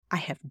I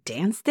have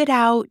danced it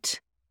out.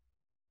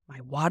 My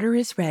water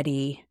is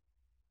ready.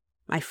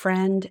 My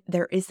friend,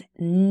 there is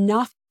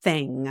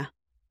nothing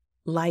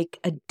like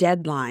a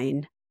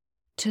deadline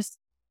to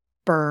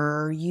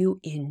spur you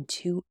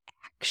into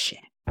action.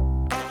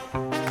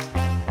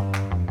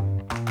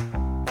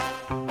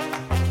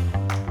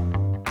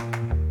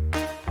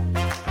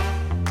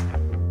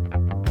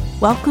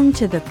 Welcome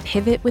to the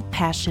Pivot with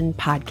Passion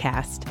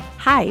podcast.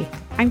 Hi,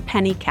 I'm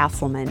Penny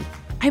Castleman.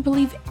 I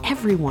believe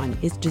everyone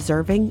is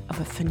deserving of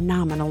a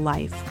phenomenal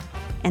life.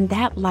 And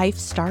that life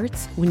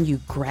starts when you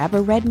grab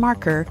a red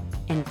marker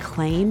and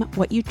claim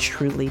what you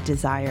truly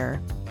desire.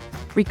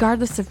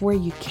 Regardless of where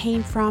you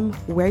came from,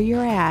 where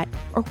you're at,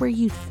 or where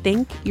you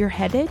think you're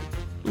headed,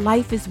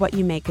 life is what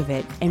you make of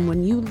it. And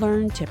when you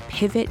learn to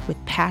pivot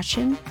with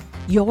passion,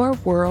 your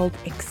world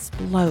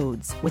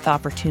explodes with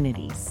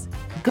opportunities.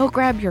 Go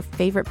grab your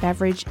favorite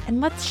beverage and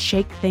let's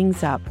shake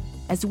things up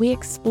as we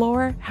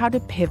explore how to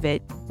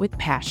pivot with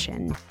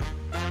passion.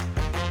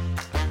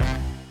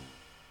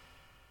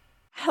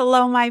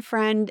 Hello, my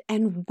friend,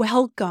 and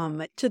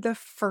welcome to the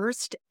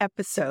first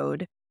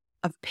episode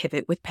of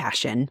Pivot with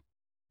Passion.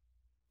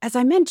 As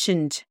I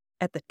mentioned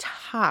at the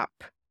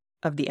top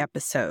of the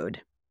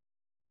episode,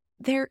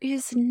 there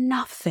is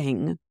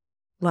nothing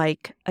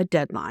like a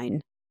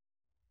deadline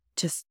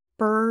to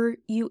spur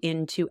you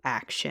into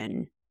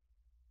action.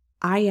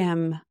 I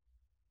am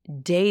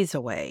days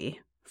away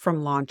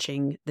from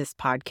launching this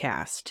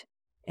podcast,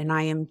 and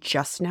I am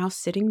just now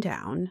sitting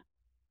down.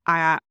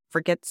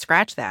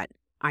 Scratch that.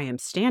 I am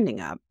standing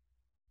up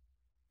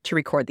to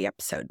record the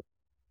episode.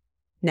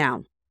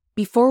 Now,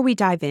 before we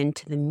dive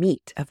into the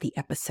meat of the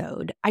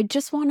episode, I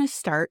just want to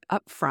start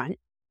up front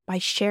by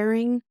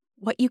sharing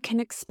what you can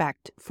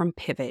expect from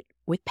Pivot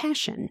with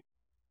Passion.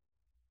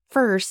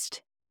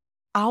 First,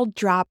 I'll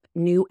drop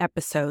new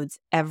episodes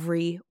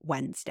every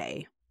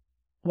Wednesday.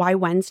 Why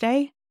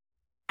Wednesday?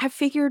 I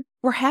figured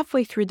we're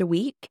halfway through the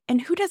week,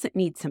 and who doesn't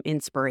need some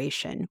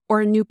inspiration or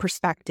a new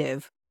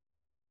perspective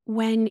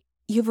when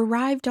you've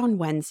arrived on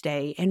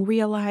Wednesday and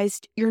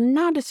realized you're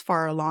not as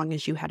far along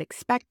as you had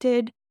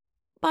expected,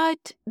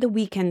 but the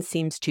weekend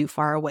seems too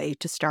far away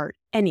to start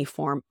any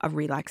form of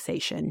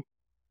relaxation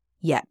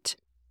yet.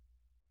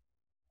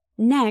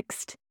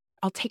 Next,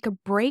 I'll take a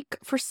break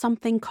for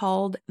something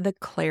called the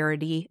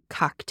Clarity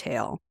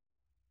Cocktail.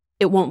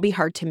 It won't be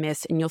hard to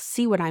miss, and you'll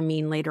see what I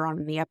mean later on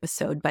in the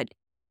episode, but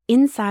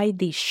inside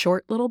these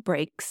short little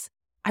breaks,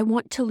 I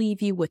want to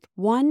leave you with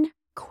one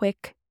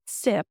quick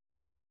sip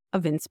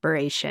of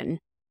inspiration.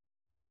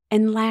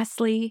 And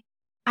lastly,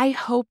 I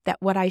hope that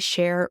what I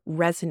share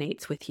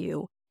resonates with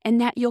you and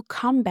that you'll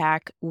come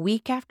back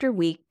week after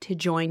week to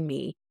join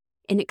me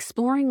in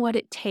exploring what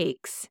it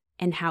takes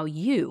and how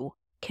you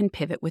can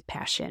pivot with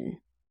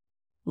passion.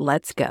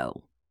 Let's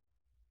go.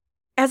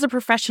 As a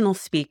professional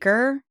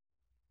speaker,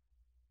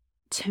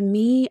 to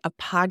me, a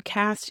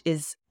podcast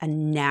is a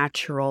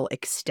natural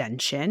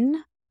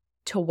extension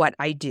to what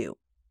I do.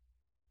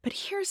 But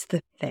here's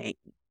the thing.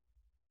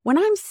 When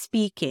I'm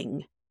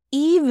speaking,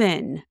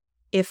 even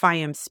if I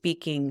am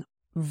speaking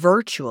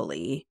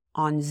virtually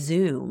on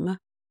Zoom,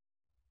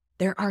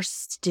 there are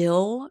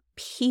still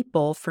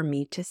people for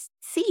me to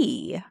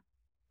see.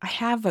 I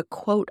have a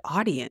quote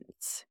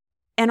audience.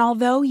 And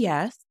although,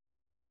 yes,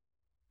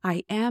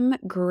 I am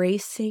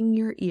gracing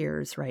your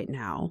ears right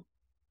now,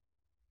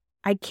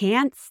 I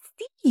can't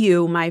see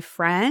you, my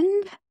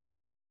friend.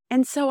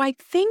 And so I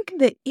think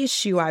the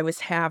issue I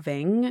was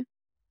having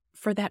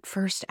for that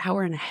first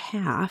hour and a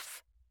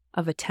half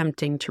of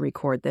attempting to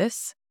record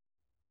this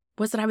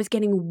was that I was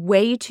getting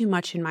way too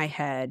much in my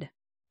head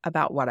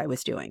about what I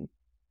was doing.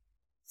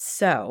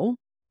 So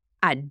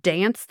I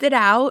danced it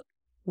out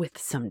with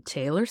some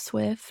Taylor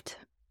Swift.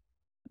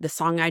 The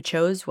song I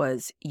chose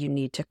was You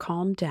Need to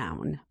Calm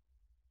Down,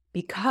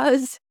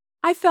 because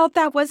I felt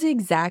that was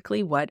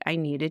exactly what I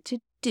needed to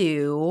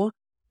do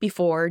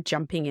before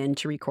jumping in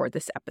to record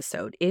this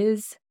episode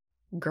is,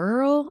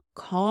 girl,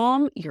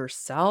 calm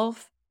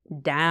yourself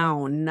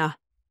down.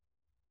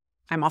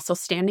 I'm also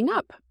standing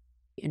up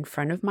in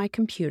front of my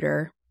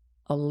computer,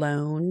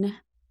 alone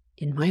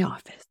in my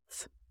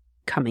office,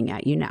 coming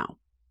at you now.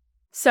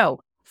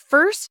 So,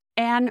 first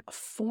and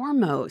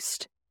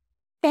foremost,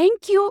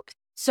 thank you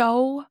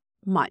so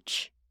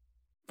much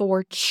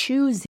for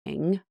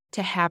choosing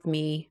to have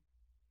me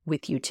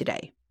with you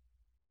today.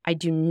 I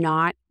do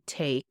not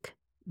take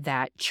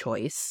that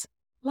choice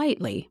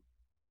lightly.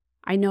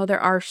 I know there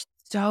are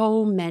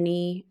so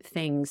many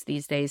things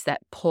these days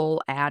that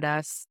pull at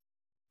us,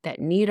 that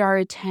need our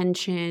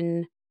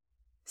attention.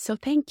 So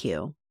thank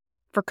you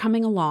for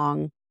coming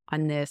along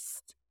on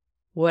this,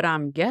 what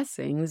I'm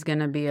guessing is going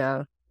to be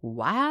a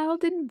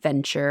wild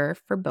adventure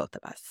for both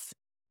of us.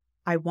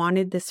 I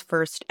wanted this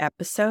first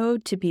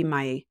episode to be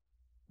my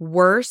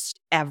worst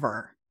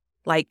ever,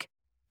 like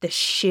the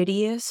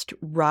shittiest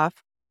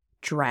rough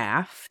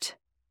draft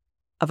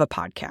of a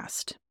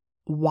podcast.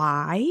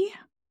 Why,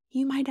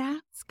 you might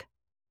ask?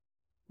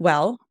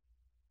 Well,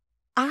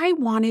 I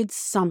wanted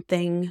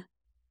something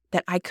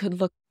that I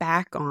could look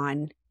back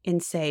on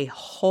and say,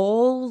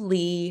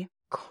 holy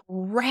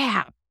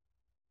crap,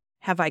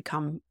 have I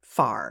come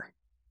far.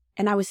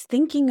 And I was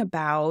thinking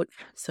about,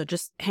 so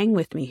just hang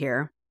with me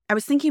here. I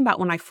was thinking about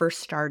when I first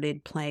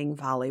started playing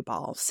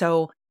volleyball.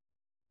 So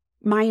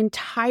my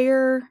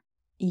entire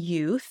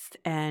youth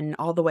and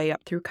all the way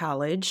up through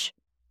college,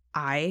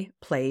 I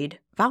played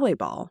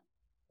volleyball,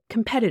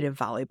 competitive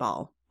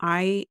volleyball.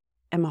 I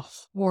am a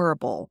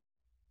horrible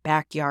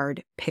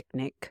backyard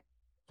picnic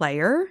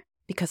player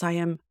because I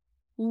am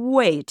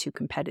way too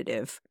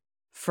competitive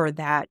for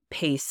that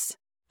pace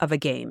of a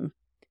game.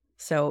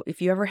 So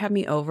if you ever have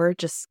me over,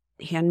 just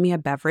hand me a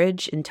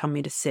beverage and tell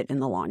me to sit in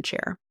the lawn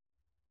chair.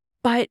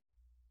 But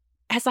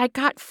as I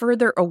got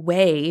further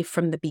away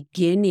from the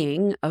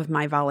beginning of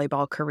my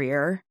volleyball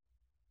career,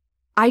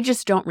 I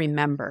just don't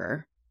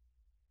remember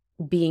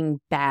being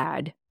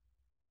bad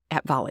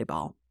at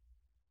volleyball.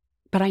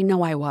 But I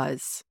know I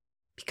was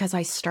because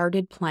I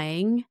started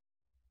playing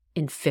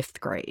in 5th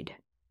grade.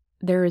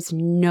 There is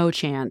no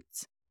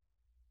chance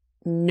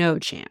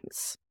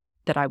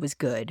that I was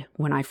good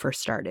when I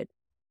first started.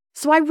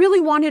 So I really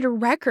wanted a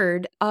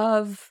record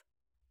of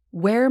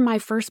where my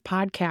first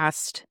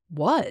podcast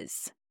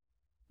was,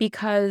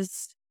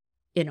 because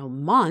in a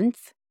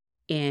month,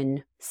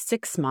 in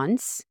 6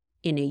 months,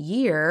 in a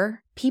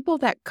year, people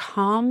that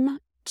come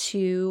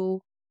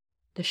to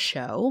the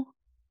show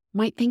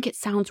might think it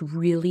sounds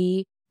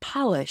really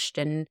polished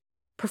and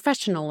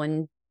professional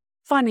and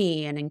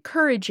funny and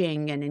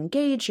encouraging and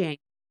engaging.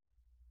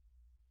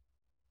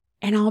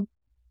 And I'll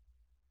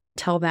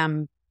tell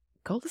them,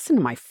 go listen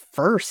to my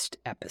first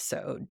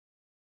episode.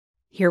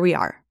 Here we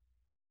are.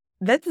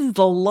 This is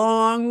a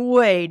long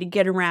way to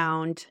get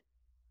around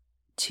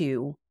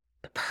to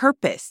the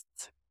purpose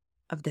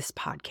of this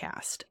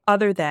podcast,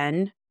 other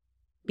than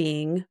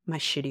being my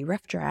shitty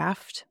rough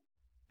draft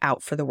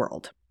out for the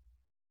world.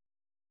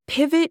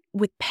 Pivot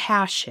with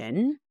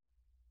Passion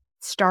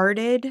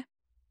started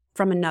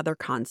from another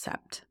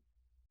concept.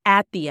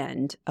 At the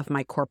end of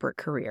my corporate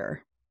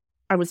career,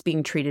 I was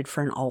being treated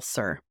for an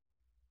ulcer.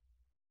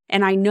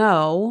 And I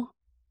know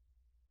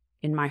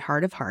in my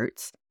heart of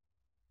hearts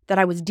that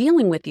I was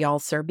dealing with the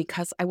ulcer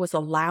because I was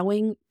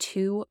allowing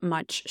too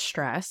much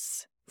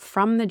stress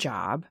from the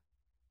job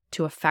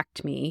to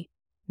affect me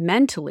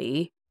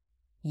mentally,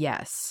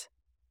 yes,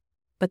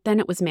 but then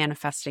it was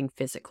manifesting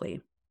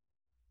physically.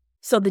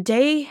 So the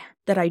day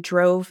that I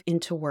drove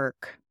into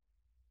work,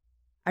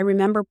 I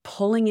remember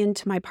pulling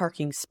into my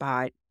parking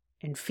spot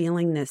and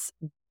feeling this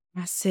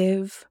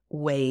massive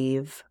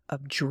wave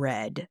of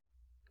dread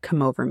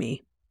come over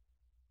me.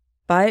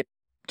 But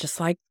just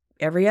like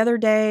every other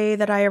day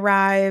that I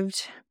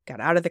arrived, got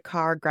out of the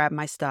car, grabbed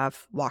my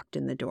stuff, walked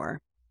in the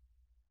door.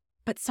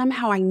 But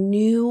somehow I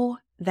knew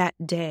that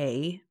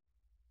day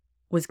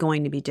was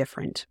going to be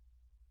different.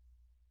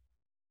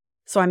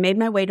 So I made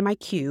my way to my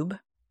cube.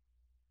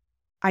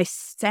 I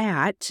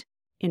sat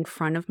in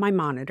front of my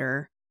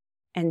monitor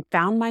and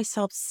found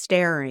myself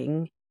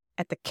staring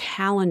at the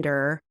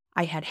calendar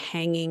I had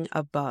hanging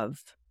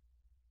above.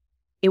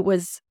 It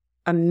was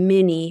a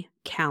mini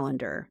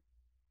calendar,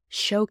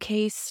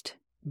 showcased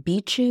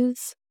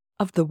beaches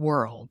of the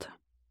world.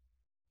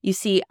 You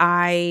see,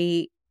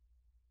 I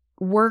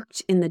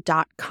worked in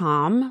the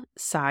 .com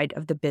side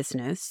of the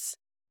business,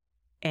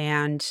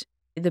 and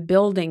the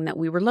building that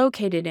we were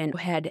located in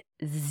had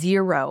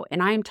zero,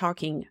 and I am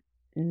talking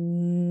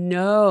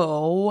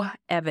no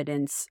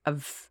evidence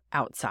of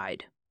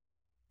outside.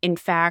 In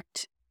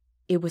fact,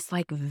 it was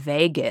like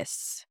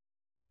Vegas,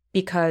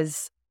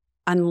 because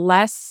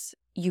unless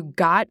you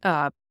got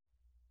up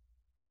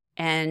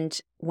and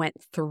went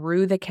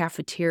through the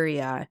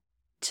cafeteria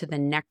to the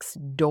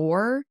next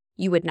door,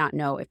 you would not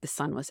know if the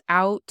sun was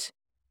out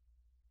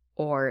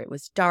or it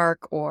was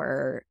dark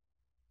or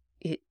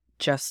it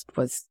just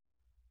was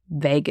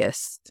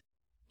Vegas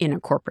in a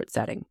corporate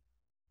setting.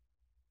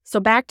 So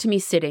back to me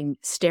sitting,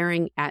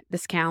 staring at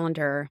this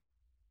calendar,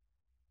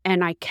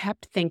 and I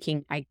kept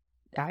thinking, I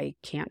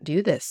can't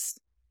do this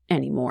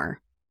anymore.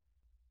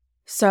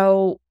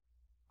 So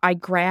I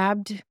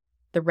grabbed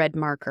the red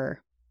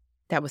marker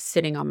that was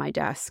sitting on my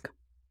desk,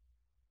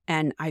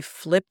 and I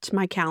flipped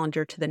my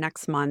calendar to the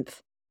next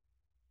month,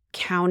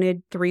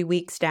 counted 3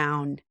 weeks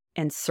down,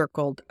 and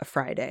circled a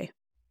Friday.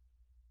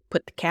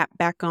 Put the cap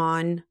back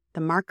on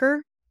the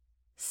marker,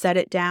 set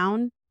it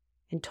down,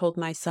 and told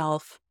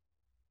myself,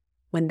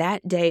 when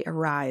that day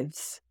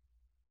arrives,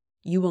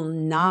 you will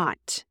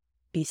not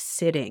be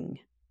sitting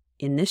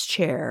in this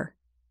chair,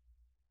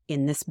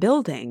 in this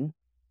building,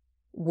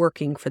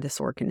 working for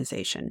this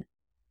organization.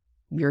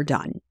 You're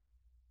done.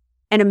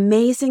 And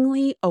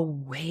amazingly, a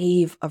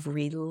wave of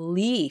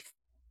relief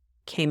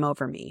came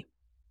over me.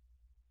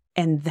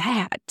 And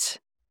that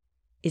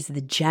is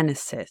the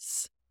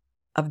genesis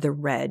of the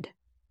red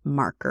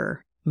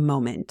marker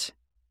moment.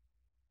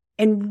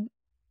 And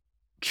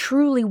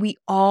truly, we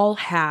all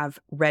have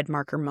red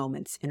marker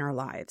moments in our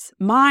lives.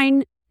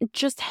 Mine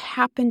just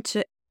happened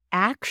to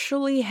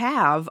actually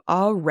have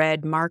a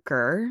red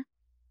marker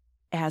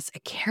as a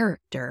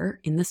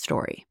character in the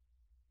story.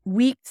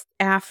 Weeks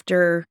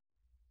after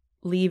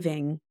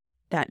leaving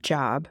that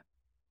job,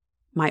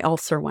 my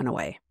ulcer went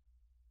away.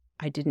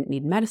 I didn't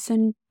need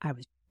medicine. I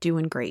was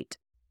doing great.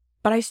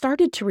 But I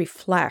started to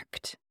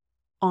reflect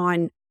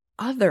on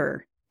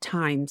other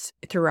times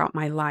throughout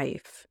my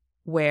life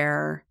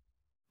where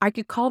I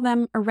could call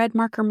them a red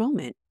marker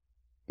moment.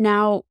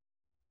 Now,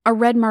 a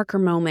red marker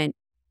moment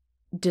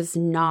does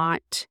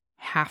not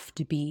have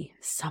to be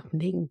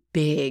something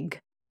big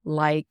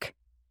like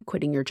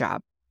quitting your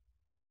job.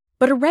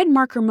 But a red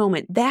marker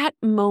moment, that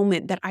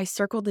moment that I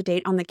circled the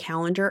date on the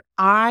calendar,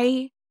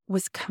 I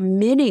was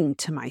committing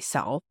to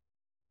myself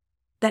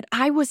that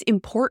I was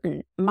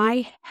important.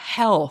 My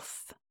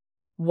health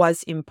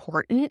was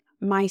important.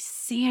 My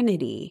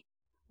sanity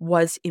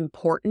was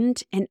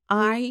important. And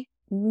I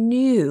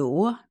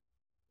knew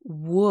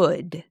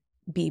would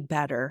be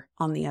better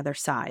on the other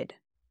side.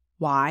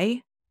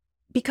 Why?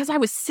 Because I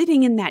was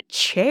sitting in that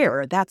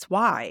chair. That's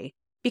why.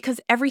 Because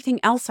everything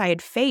else I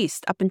had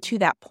faced up until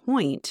that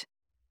point,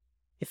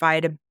 if I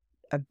had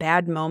a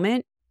bad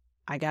moment,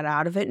 I got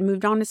out of it and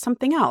moved on to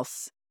something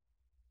else.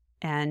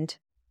 And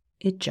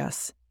it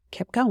just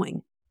kept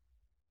going.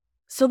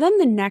 So then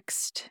the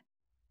next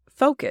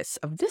focus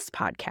of this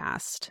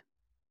podcast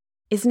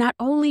is not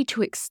only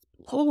to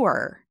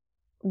explore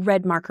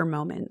red marker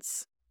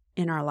moments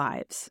in our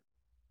lives,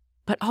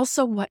 but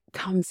also what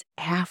comes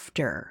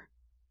after.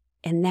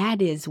 And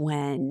that is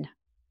when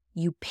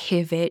you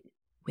pivot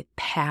with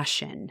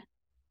passion,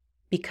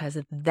 because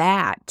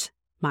that,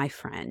 my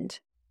friend,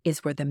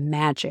 is where the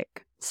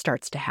magic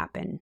starts to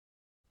happen.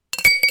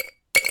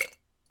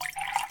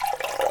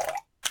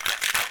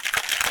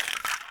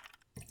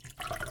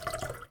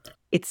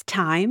 It's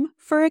time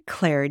for a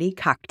Clarity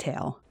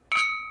Cocktail.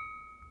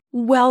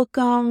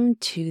 Welcome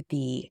to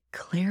the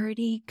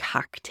Clarity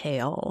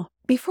Cocktail.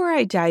 Before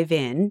I dive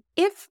in,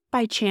 if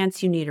by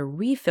chance you need a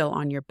refill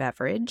on your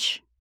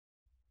beverage,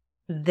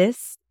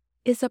 this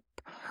is a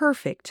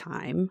perfect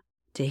time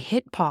to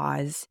hit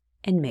pause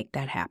and make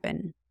that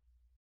happen.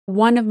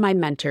 One of my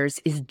mentors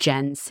is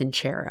Jen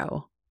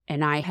Sincero,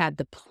 and I had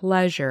the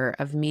pleasure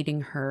of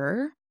meeting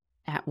her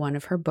at one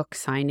of her book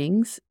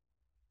signings.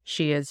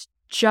 She is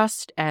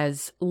just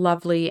as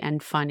lovely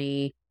and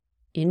funny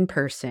in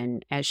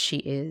person as she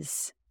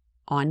is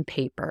on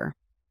paper.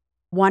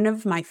 One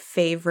of my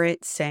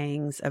favorite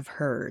sayings of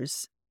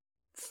hers,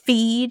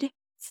 feed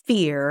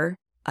fear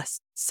a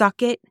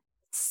suck it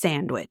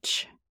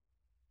sandwich.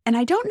 And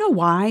I don't know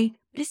why,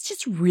 but it's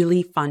just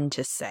really fun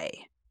to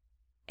say.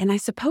 And I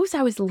suppose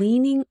I was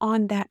leaning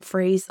on that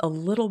phrase a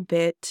little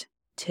bit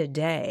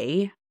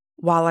today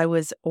while I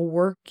was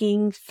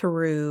working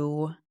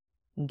through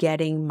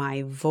getting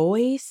my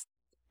voice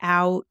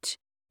out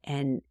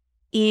and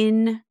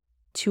in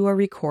to a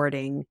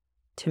recording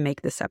to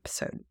make this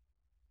episode.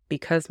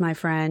 Because, my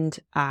friend,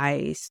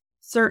 I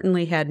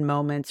certainly had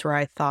moments where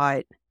I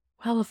thought,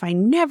 well, if I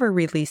never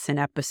release an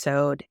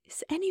episode,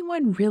 is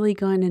anyone really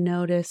going to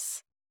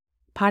notice?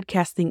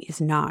 Podcasting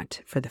is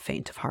not for the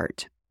faint of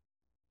heart.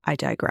 I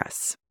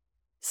digress.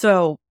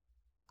 So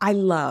I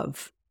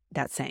love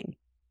that saying.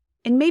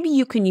 And maybe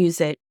you can use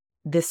it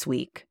this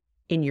week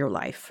in your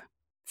life.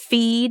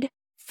 Feed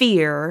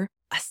fear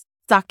a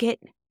suck it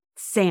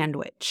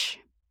sandwich.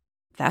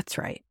 That's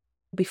right.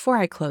 Before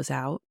I close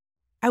out,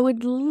 I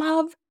would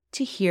love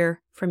to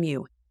hear from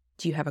you.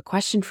 Do you have a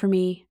question for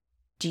me?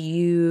 Do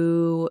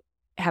you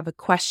have a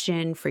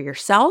question for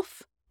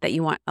yourself that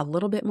you want a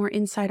little bit more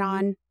insight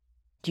on?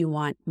 Do you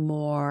want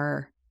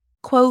more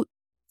quotes,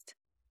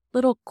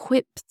 little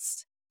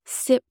quips,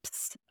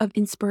 sips of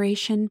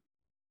inspiration?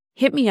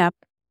 Hit me up.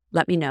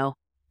 Let me know.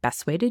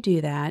 Best way to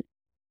do that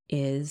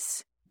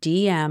is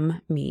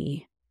DM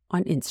me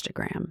on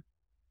Instagram.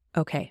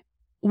 Okay.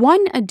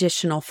 One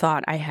additional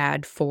thought I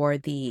had for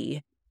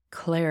the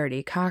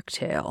Clarity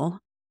Cocktail,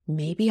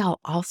 maybe I'll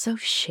also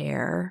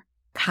share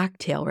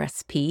cocktail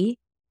recipe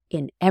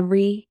in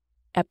every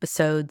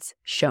episode's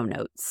show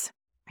notes.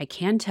 I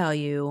can tell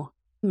you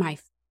my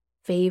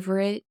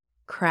favorite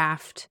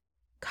craft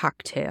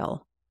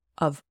cocktail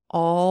of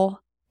all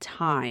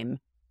time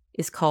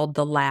is called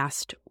The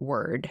Last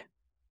Word.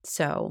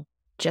 So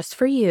just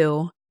for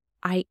you,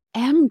 I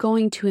am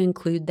going to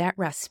include that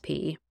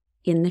recipe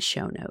in the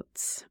show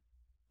notes.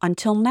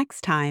 Until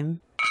next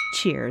time,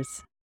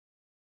 cheers.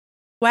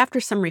 Well, after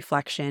some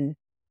reflection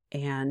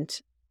and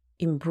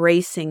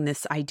embracing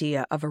this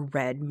idea of a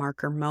red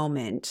marker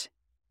moment,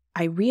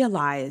 I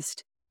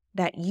realized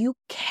that you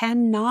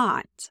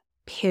cannot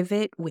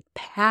pivot with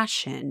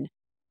passion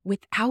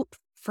without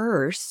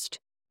first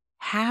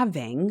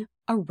having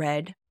a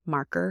red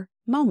marker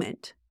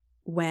moment.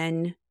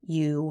 When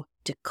you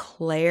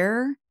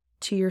declare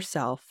to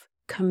yourself,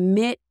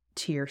 commit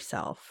to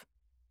yourself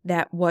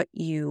that what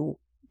you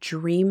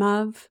dream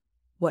of,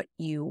 what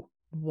you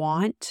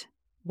want,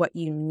 what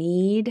you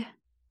need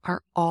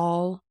are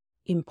all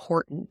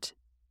important.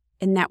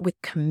 And that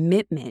with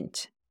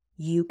commitment,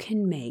 you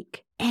can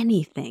make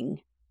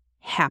anything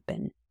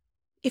happen.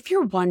 If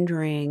you're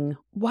wondering,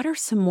 what are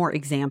some more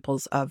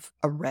examples of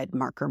a red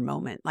marker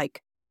moment?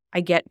 Like, I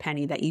get,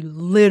 Penny, that you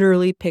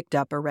literally picked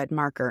up a red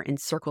marker and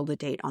circled a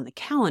date on the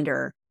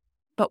calendar,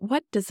 but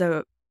what does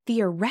a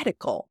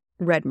theoretical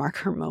red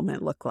marker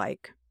moment look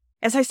like?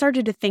 As I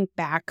started to think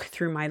back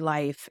through my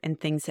life and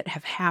things that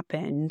have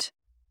happened,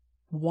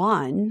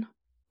 one,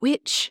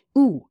 this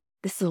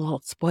is a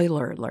little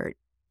spoiler alert.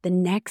 The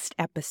next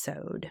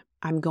episode,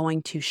 I'm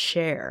going to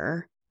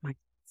share my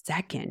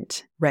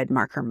second red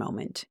marker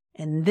moment.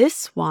 And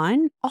this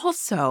one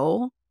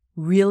also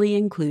really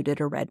included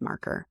a red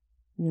marker.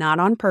 Not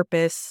on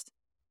purpose.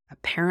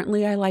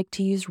 Apparently, I like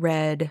to use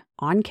red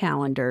on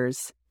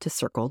calendars to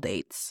circle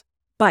dates.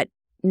 But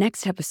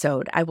next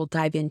episode, I will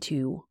dive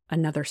into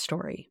another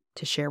story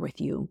to share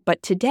with you.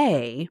 But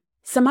today,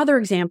 some other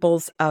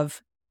examples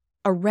of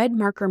a red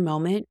marker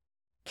moment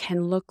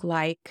can look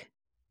like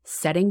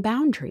setting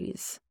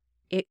boundaries.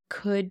 It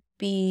could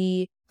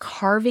be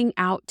carving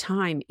out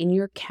time in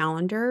your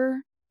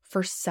calendar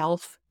for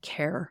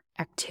self-care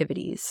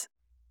activities.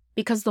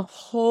 Because the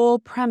whole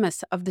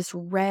premise of this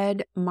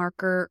red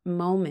marker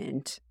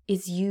moment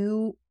is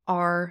you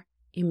are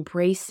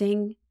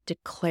embracing,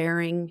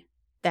 declaring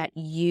that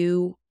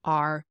you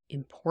are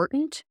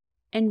important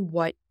and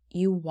what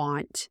you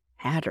want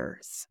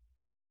matters.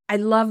 I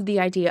love the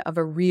idea of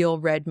a real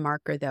red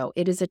marker, though.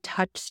 It is a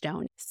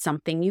touchstone,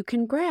 something you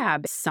can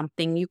grab,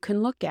 something you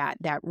can look at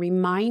that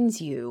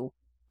reminds you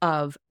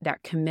of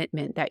that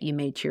commitment that you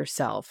made to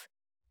yourself.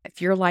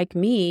 If you're like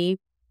me,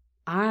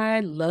 I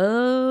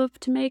love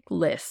to make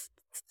lists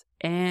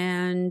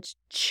and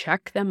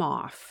check them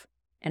off.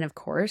 And of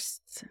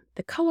course,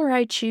 the color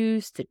I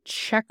choose to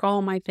check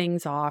all my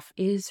things off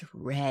is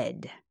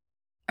red.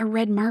 A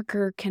red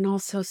marker can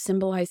also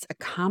symbolize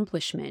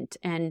accomplishment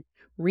and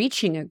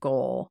reaching a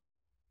goal.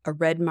 A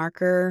red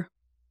marker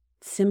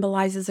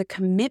symbolizes a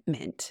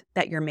commitment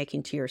that you're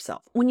making to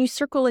yourself. When you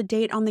circle a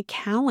date on the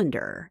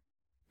calendar,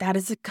 that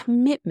is a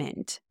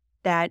commitment.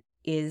 That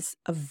is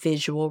a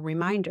visual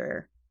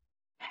reminder.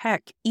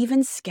 Heck,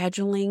 even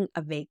scheduling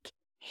a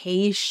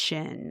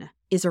vacation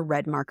is a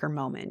red marker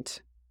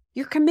moment.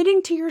 You're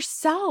committing to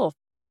yourself.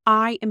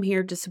 I am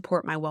here to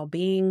support my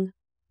well-being,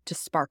 to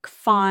spark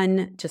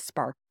fun, to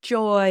spark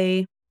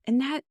joy. And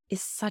that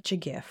is such a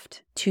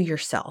gift to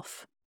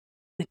yourself.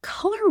 The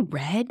color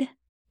red,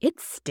 it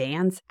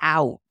stands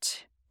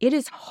out. It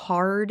is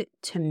hard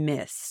to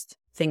miss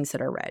things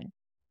that are red.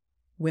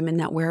 Women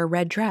that wear a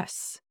red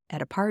dress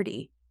at a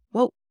party.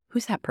 Whoa,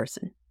 who's that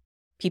person?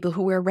 People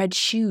who wear red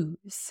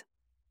shoes,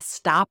 a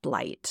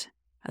stoplight,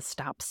 a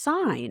stop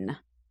sign.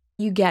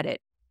 You get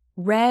it.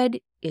 Red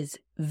is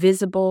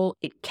visible.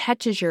 It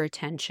catches your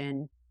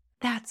attention.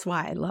 That's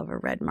why I love a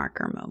red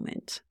marker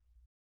moment.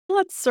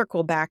 Let's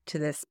circle back to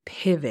this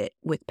pivot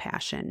with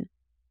passion.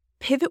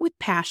 Pivot with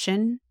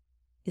passion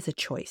is a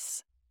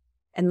choice.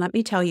 And let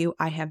me tell you,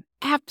 I have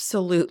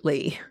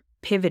absolutely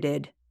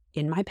pivoted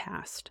in my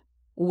past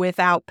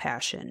without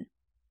passion.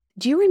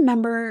 Do you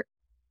remember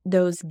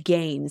those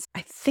games?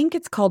 I think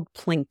it's called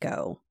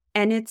Plinko.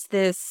 And it's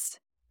this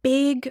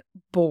big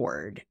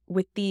board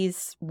with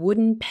these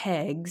wooden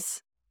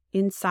pegs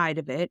inside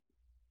of it,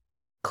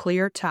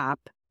 clear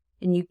top,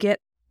 and you get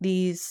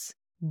these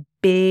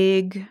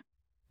big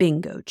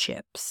bingo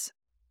chips.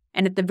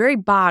 And at the very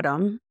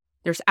bottom,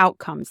 there's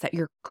outcomes that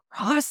you're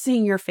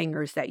crossing your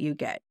fingers that you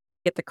get.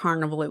 At the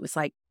carnival, it was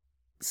like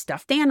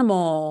stuffed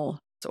animal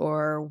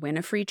or win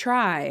a free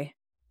try.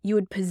 You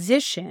would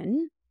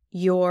position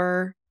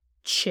your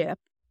chip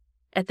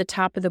at the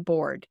top of the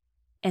board,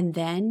 and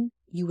then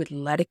you would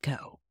let it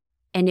go.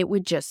 And it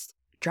would just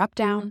drop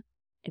down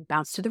and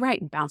bounce to the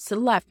right and bounce to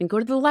the left and go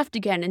to the left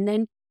again. And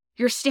then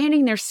you're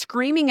standing there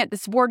screaming at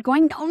this board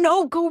going,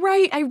 no, go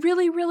right. I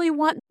really, really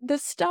want the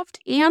stuffed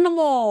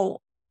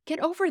animal. Get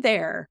over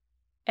there.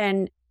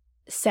 And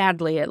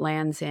sadly, it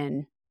lands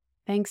in,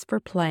 thanks for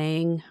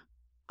playing.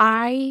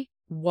 I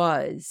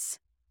was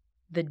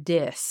the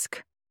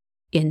disc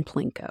in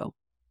Plinko.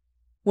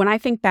 When I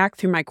think back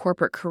through my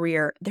corporate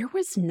career, there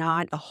was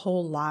not a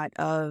whole lot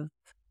of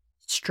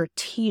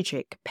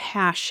strategic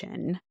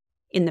passion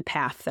in the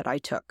path that I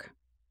took.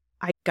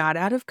 I got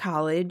out of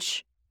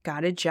college,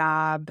 got a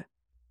job,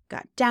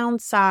 got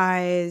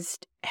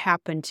downsized,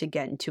 happened to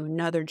get into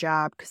another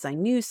job because I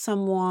knew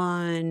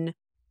someone,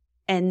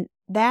 and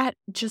that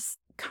just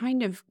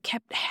kind of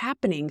kept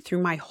happening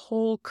through my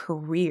whole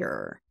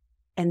career.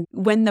 And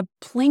when the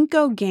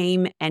Plinko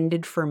game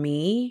ended for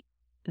me,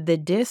 the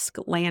disc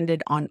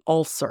landed on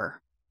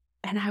ulcer.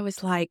 And I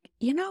was like,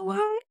 you know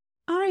what?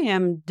 I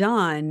am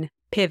done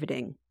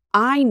pivoting.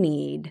 I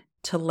need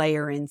to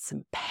layer in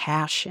some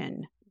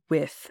passion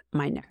with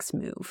my next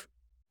move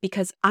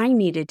because I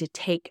needed to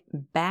take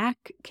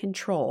back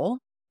control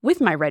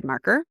with my red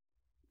marker,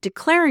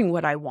 declaring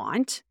what I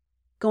want,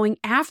 going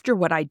after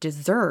what I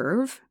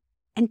deserve,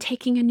 and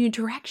taking a new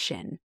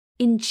direction,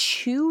 in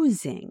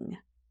choosing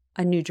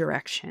a new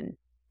direction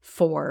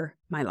for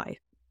my life.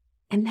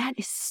 And that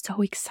is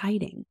so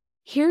exciting.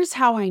 Here's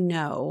how I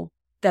know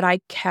that I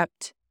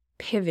kept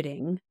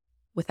pivoting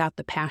without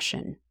the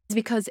passion. It's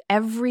because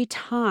every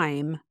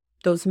time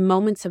those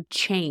moments of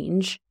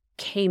change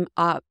came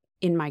up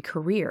in my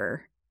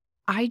career,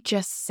 I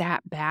just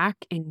sat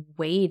back and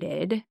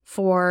waited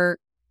for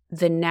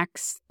the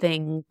next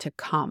thing to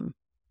come.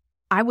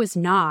 I was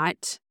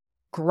not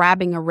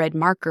grabbing a red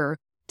marker,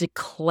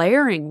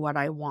 declaring what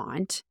I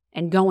want,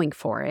 and going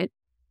for it.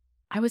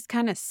 I was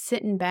kind of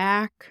sitting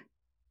back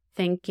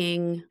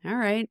thinking, all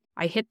right,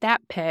 I hit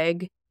that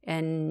peg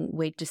and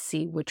wait to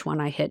see which one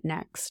I hit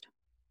next.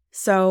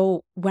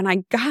 So when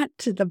I got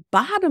to the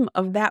bottom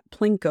of that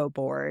Plinko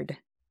board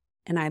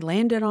and I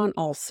landed on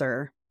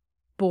ulcer,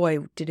 boy,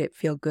 did it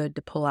feel good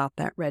to pull out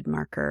that red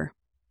marker.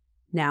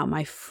 Now,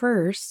 my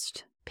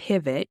first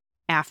pivot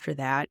after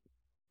that,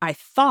 I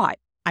thought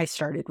I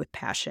started with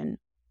passion,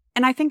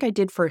 and I think I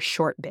did for a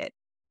short bit.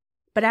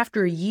 But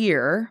after a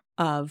year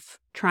of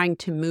trying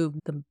to move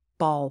the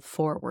ball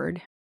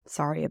forward,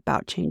 sorry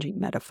about changing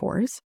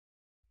metaphors,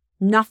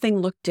 nothing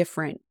looked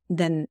different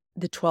than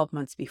the 12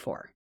 months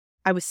before.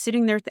 I was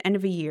sitting there at the end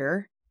of a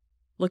year,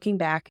 looking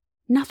back,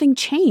 nothing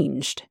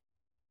changed.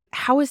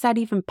 How is that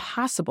even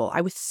possible?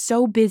 I was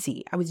so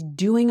busy. I was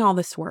doing all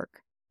this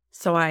work.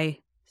 So I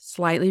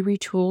slightly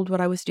retooled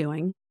what I was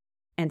doing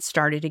and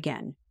started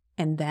again.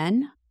 And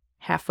then,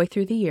 halfway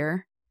through the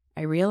year,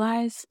 I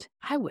realized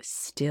I was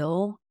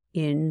still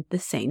in the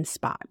same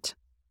spot.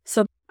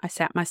 So I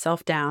sat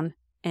myself down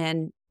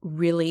and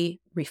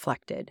really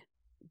reflected.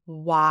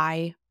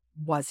 Why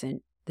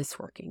wasn't this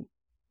working?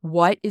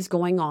 What is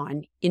going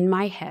on in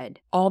my head?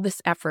 All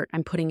this effort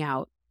I'm putting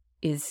out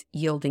is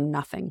yielding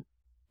nothing.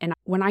 And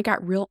when I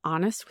got real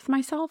honest with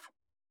myself,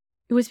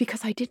 it was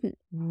because I didn't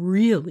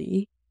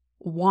really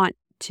want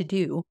to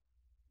do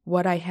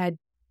what I had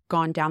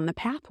gone down the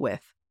path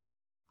with.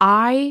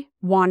 I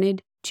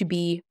wanted to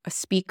be a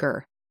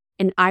speaker,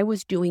 and I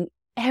was doing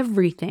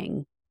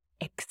everything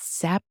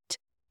except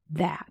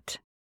that.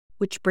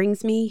 Which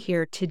brings me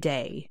here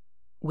today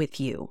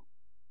with you.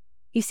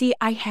 You see,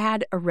 I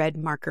had a red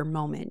marker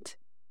moment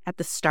at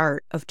the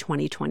start of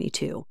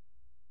 2022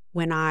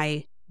 when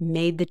I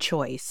made the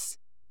choice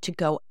to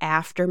go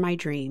after my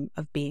dream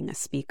of being a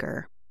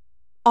speaker.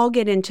 I'll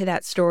get into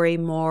that story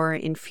more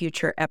in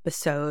future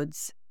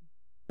episodes,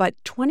 but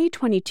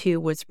 2022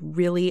 was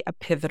really a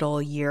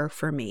pivotal year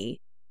for me.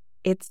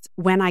 It's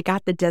when I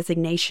got the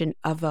designation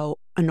of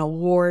an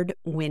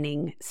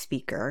award-winning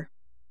speaker.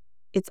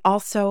 It's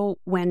also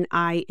when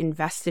I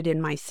invested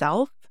in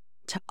myself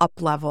to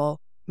up-level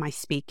my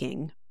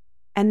speaking.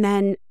 And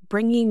then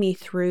bringing me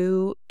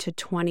through to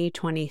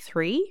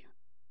 2023,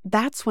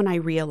 that's when I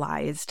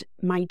realized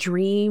my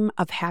dream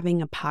of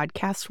having a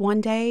podcast one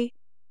day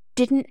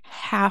didn't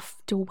have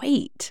to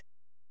wait.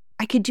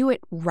 I could do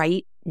it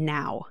right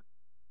now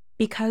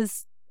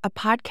because a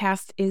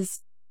podcast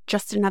is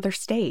just another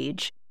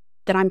stage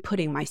that I'm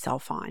putting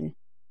myself on,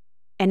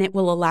 and it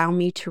will allow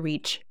me to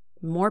reach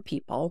more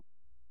people,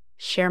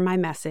 share my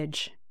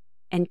message,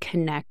 and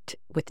connect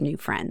with new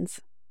friends.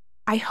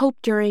 I hope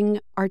during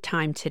our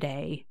time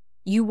today,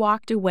 you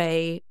walked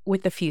away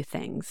with a few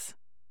things.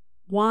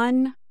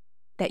 One,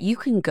 that you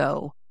can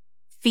go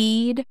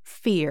feed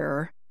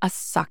fear a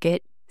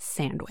suck-it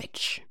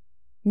sandwich.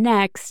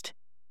 Next,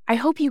 I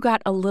hope you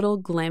got a little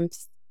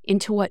glimpse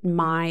into what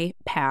my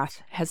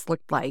path has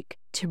looked like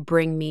to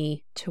bring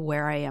me to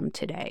where I am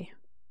today.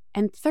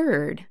 And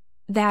third,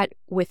 that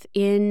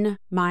within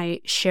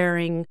my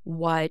sharing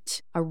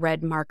what a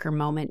red marker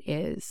moment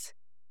is,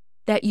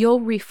 that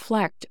you'll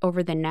reflect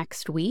over the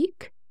next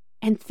week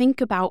and think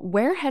about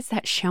where has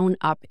that shown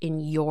up in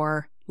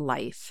your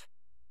life.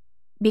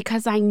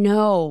 Because I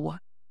know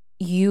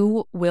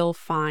you will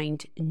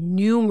find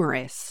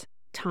numerous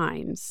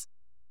times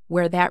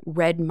where that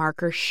red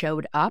marker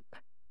showed up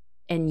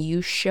and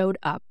you showed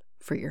up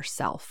for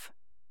yourself.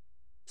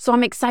 So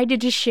I'm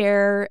excited to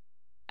share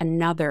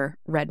another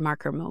red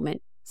marker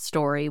moment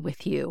story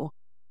with you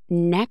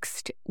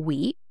next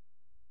week.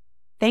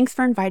 Thanks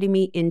for inviting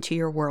me into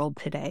your world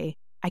today.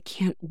 I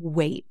can't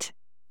wait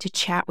to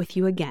chat with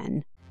you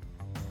again.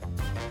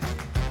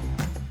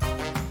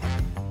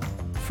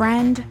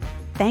 Friend,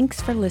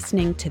 thanks for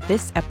listening to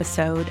this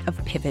episode of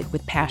Pivot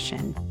with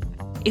Passion.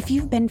 If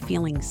you've been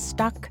feeling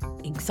stuck,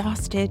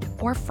 exhausted,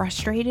 or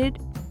frustrated,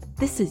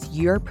 this is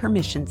your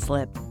permission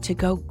slip to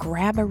go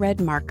grab a red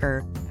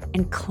marker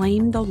and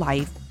claim the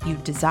life you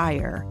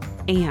desire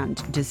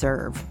and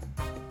deserve.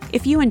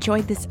 If you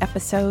enjoyed this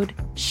episode,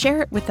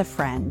 share it with a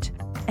friend,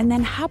 and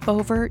then hop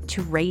over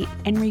to rate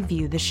and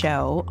review the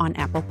show on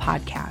Apple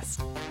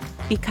Podcasts.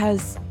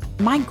 Because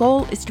my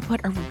goal is to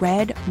put a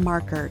red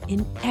marker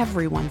in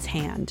everyone's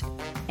hand,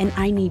 and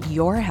I need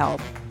your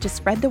help to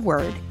spread the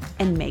word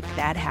and make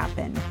that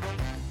happen.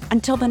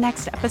 Until the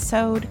next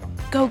episode,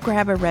 go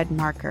grab a red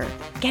marker,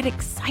 get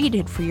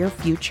excited for your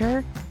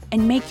future,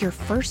 and make your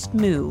first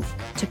move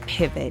to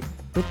pivot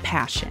with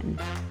passion.